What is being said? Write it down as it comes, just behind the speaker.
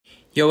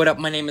Yo, what up?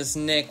 My name is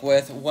Nick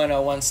with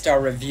 101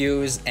 Star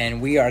Reviews, and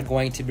we are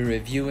going to be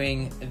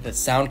reviewing the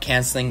sound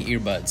canceling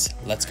earbuds.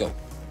 Let's go.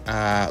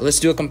 Let's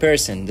do a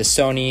comparison. The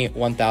Sony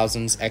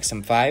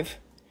WF-1000XM5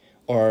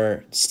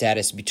 or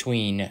status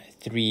between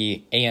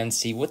 3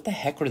 ANC. What the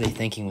heck were they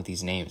thinking with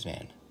these names,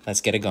 man?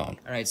 Let's get it going.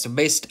 All right, so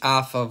based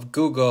off of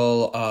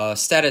Google,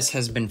 Status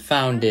has been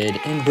founded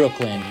in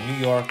Brooklyn, New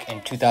York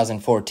in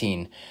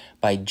 2014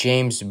 by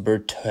James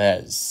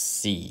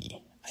Bertuzzi.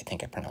 I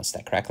think I pronounced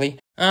that correctly.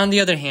 On the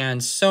other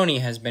hand,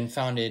 Sony has been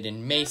founded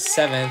in May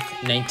 7th,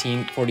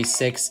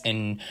 1946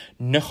 in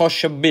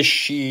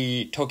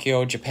Nihonshibishi,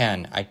 Tokyo,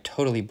 Japan. I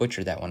totally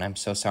butchered that one. I'm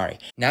so sorry.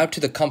 Now to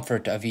the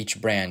comfort of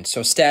each brand.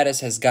 So Status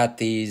has got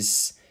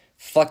these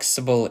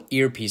flexible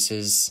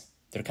earpieces.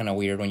 They're kind of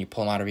weird when you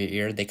pull them out of your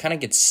ear. They kind of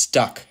get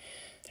stuck.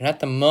 They're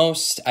not the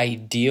most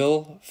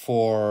ideal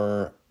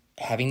for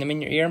having them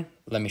in your ear.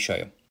 Let me show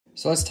you.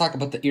 So let's talk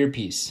about the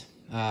earpiece.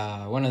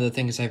 One of the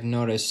things I've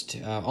noticed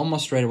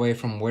almost right away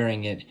from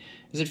wearing it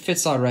is it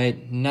fits all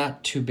right,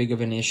 not too big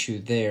of an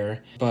issue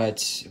there,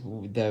 but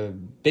the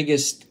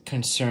biggest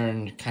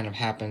concern kind of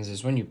happens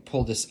is when you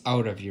pull this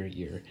out of your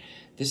ear.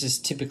 This is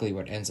typically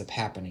what ends up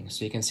happening.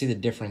 So you can see the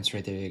difference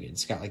right there.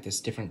 It's got like this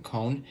different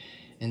cone,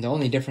 and the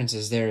only difference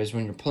is there is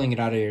when you're pulling it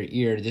out of your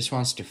ear, this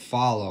wants to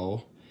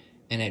follow,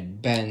 and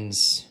it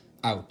bends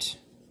out.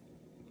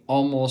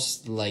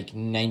 Almost like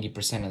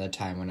 90% of the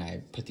time when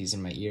I put these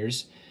in my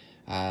ears,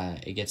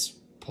 it gets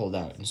pulled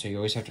out, and so you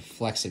always have to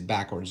flex it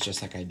backwards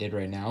just like I did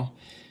right now.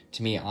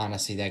 To me,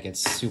 honestly, that gets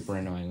super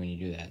annoying when you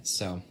do that.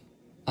 So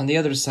on the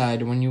other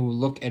side, when you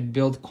look at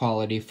build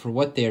quality for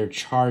what they're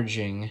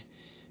charging,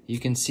 you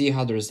can see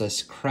how there's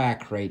this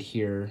crack right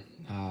here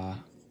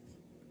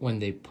when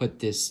they put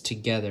this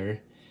together.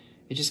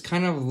 It just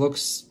kind of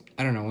looks,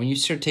 I don't know, when you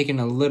start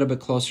taking a little bit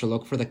closer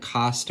look for the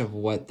cost of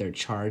what they're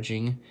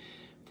charging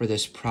for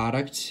this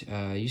product,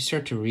 you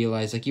start to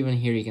realize, like even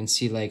here you can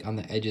see like on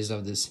the edges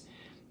of this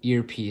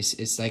earpiece,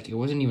 it's like it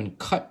wasn't even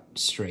cut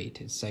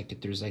straight. It's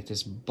like there's like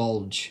this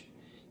bulge.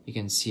 You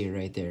can see it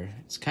right there.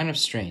 It's kind of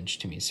strange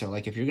to me. So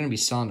like if you're going to be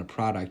selling a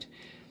product,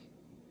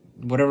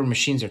 whatever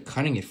machines are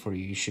cutting it for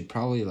you, you should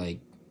probably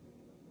like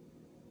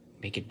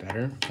make it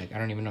better. Like I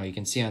don't even know. You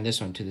can see on this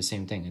one too the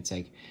same thing. It's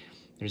like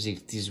there's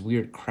these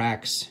weird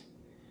cracks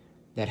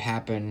that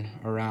happen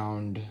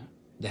around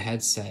the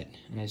headset,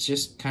 and it's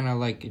just kind of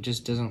like it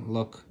just doesn't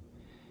look,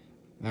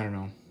 I don't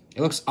know. It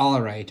looks all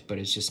right, but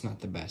it's just not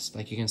the best.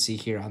 Like you can see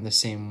here on the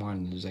same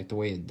one, there's like the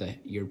way the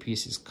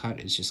earpiece is cut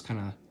is just kind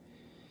of,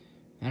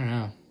 I don't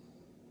know.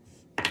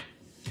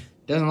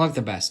 Doesn't look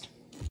the best.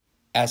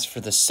 As for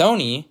the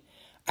Sony,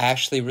 I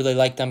actually really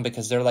like them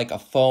because they're like a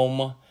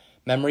foam,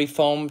 memory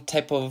foam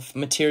type of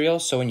material.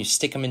 So when you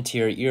stick them into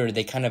your ear,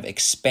 they kind of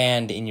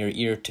expand in your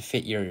ear to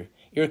fit your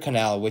ear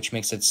canal, which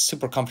makes it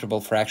super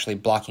comfortable for actually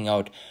blocking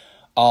out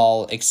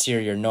all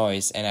exterior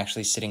noise and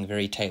actually sitting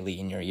very tightly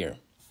in your ear.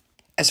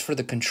 As for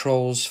the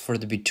controls for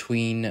the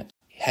between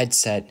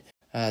headset,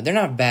 they're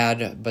not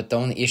bad, but the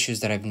only issues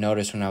that I've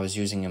noticed when I was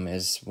using them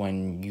is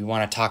when you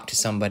want to talk to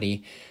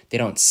somebody, they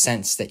don't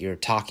sense that you're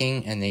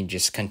talking and they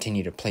just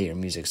continue to play your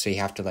music. So you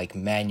have to like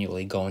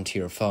manually go into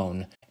your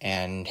phone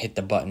and hit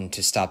the button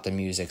to stop the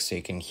music so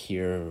you can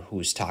hear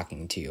who's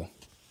talking to you.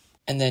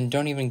 And then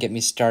don't even get me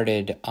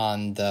started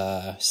on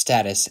the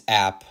Status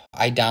app.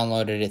 I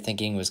downloaded it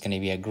thinking it was going to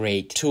be a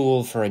great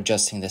tool for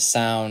adjusting the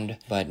sound,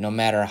 but no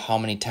matter how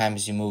many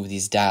times you move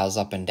these dials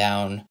up and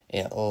down,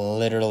 it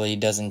literally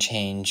doesn't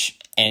change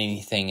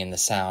anything in the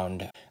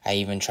sound. I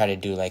even try to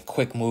do like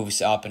quick moves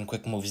up and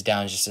quick moves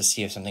down just to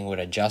see if something would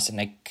adjust,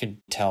 and I could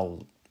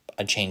tell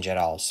a change at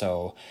all.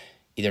 So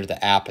either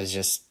the app is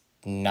just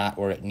not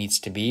where it needs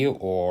to be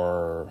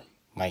or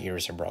my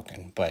ears are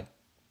broken. But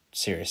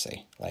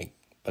seriously, like,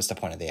 what's the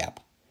point of the app?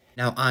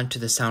 Now on to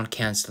the sound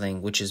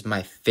canceling, which is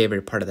my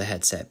favorite part of the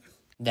headset.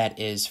 That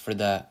is for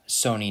the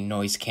Sony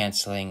noise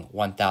canceling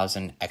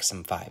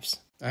 1000XM5s.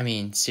 I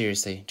mean,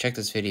 seriously, check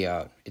this video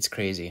out. It's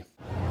crazy.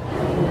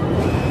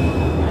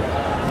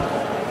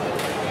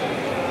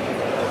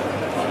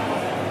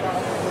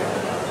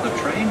 The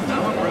train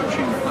now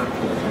approaching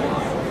platform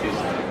 1 is...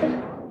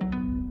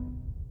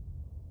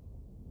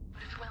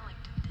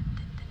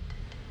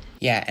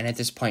 Yeah, and at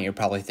this point you're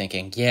probably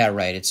thinking, yeah,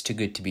 right, it's too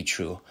good to be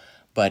true.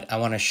 But I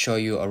want to show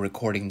you a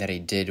recording that I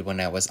did when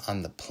I was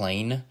on the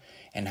plane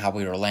and how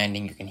we were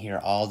landing. You can hear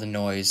all the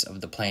noise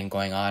of the plane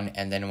going on,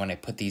 and then when I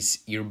put these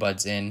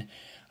earbuds in,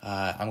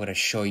 I'm going to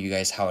show you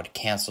guys how it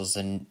cancels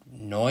the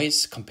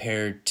noise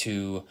compared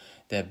to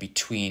the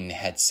between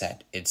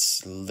headset.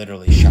 It's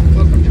literally shocking.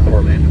 Welcome to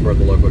Orlando, where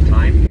the local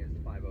time is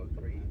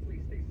 5:03.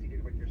 Please stay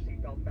seated with your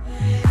seatbelt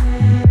fastened.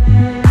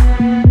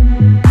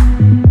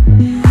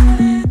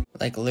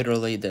 Like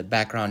literally the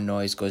background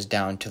noise goes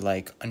down to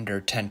like under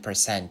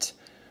 10%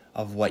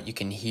 of what you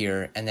can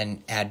hear, and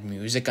then add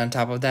music on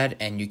top of that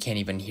and you can't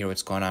even hear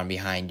what's going on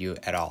behind you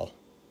at all.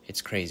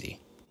 It's crazy.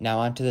 Now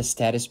on to the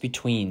Status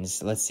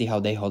betweens. Let's see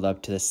how they hold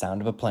up to the sound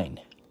of a plane.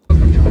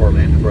 Welcome to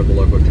Orlando, where the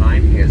local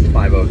time is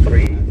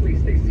 5:03. Please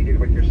stay seated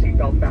with your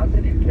seatbelt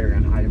fastened and carry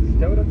on items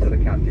stowed until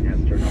the captain has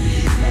turned off the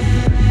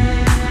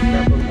seatbelt.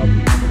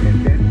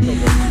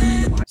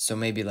 So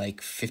maybe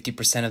like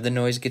 50% of the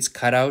noise gets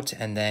cut out,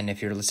 and then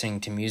if you're listening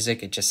to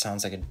music, it just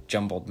sounds like a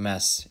jumbled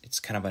mess. It's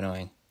kind of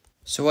annoying.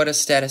 So what does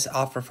Status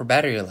offer for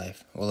battery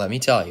life? Well, let me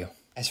tell you.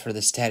 As for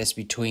the Status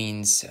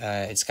Betweens,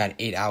 it's got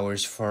 8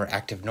 hours for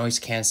active noise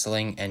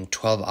canceling and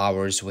 12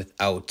 hours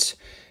without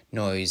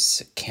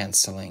noise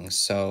canceling,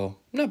 so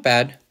not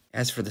bad.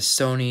 As for the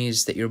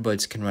Sonys, the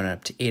earbuds can run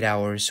up to 8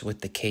 hours,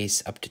 with the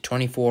case up to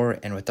 24,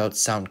 and without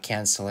sound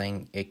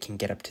canceling, it can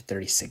get up to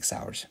 36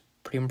 hours.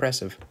 Pretty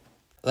impressive.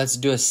 Let's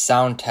do a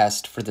sound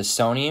test for the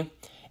Sony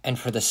and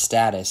for the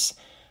Status.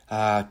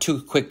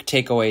 2 quick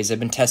takeaways. I've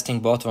been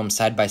testing both of them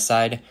side by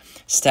side.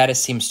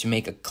 Status seems to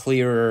make a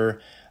clearer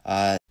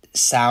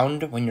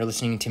sound when you're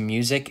listening to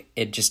music.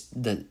 It just,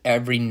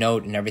 every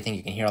note and everything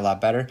you can hear a lot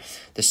better.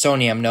 The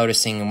Sony, I'm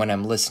noticing when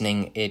I'm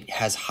listening, it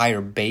has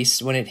higher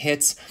bass when it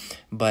hits,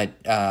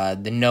 but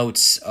the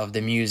notes of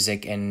the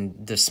music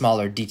and the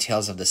smaller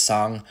details of the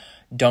song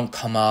don't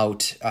come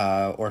out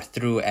or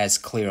through as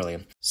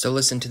clearly. So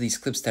listen to these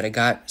clips that I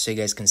got so you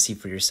guys can see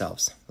for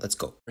yourselves. Let's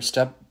go. First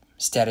up,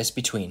 Status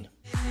Between.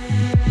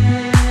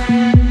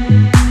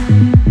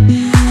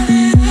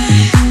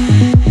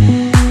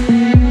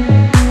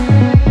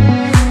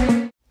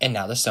 And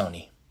now the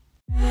Sony.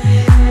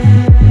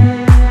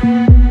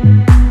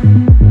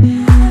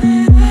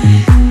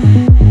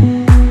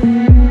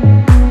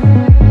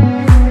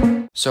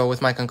 So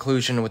with my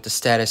conclusion with the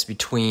Status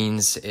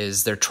Betweens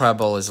is their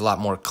treble is a lot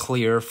more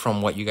clear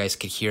from what you guys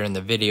could hear in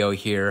the video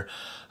here.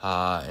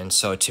 And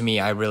so to me,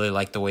 I really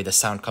like the way the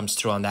sound comes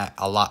through on that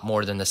a lot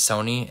more than the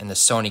Sony. And the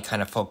Sony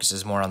kind of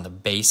focuses more on the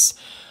bass.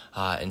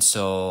 And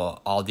so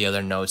all the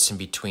other notes in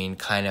between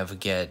kind of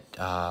get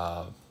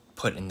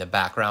put in the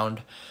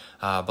background.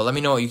 But let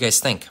me know what you guys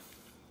think.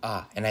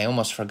 And I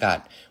almost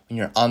forgot. When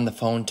you're on the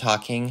phone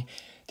talking,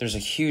 there's a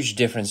huge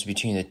difference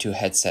between the two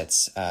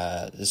headsets.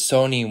 The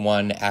Sony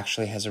one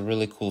actually has a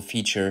really cool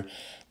feature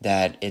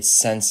that it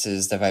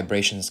senses the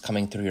vibrations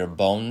coming through your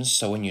bones.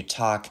 So when you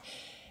talk,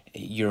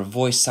 your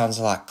voice sounds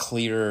a lot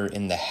clearer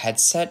in the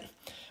headset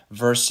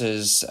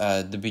versus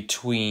the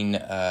Between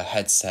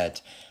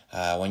headset.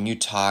 When you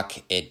talk,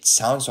 it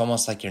sounds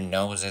almost like your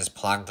nose is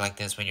plugged like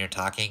this when you're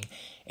talking.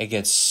 It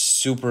gets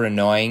super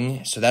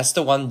annoying. So that's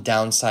the one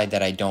downside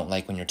that I don't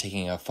like when you're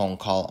taking a phone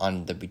call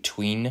on the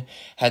Between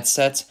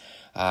headset.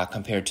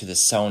 Compared to the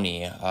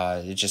Sony,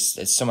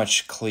 it's so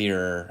much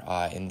clearer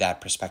in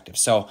that perspective.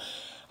 So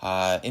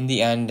in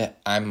the end,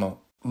 I'm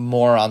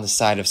more on the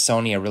side of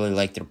Sony. I really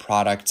like their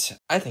product.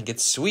 I think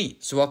it's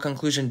sweet. So what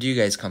conclusion do you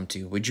guys come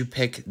to? Would you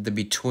pick the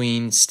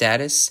Between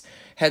Status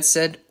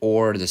headset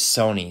or the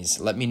Sonys?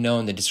 Let me know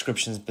in the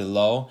descriptions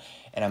below,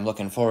 and I'm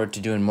looking forward to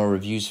doing more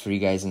reviews for you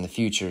guys in the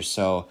future.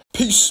 So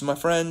peace, my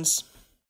friends.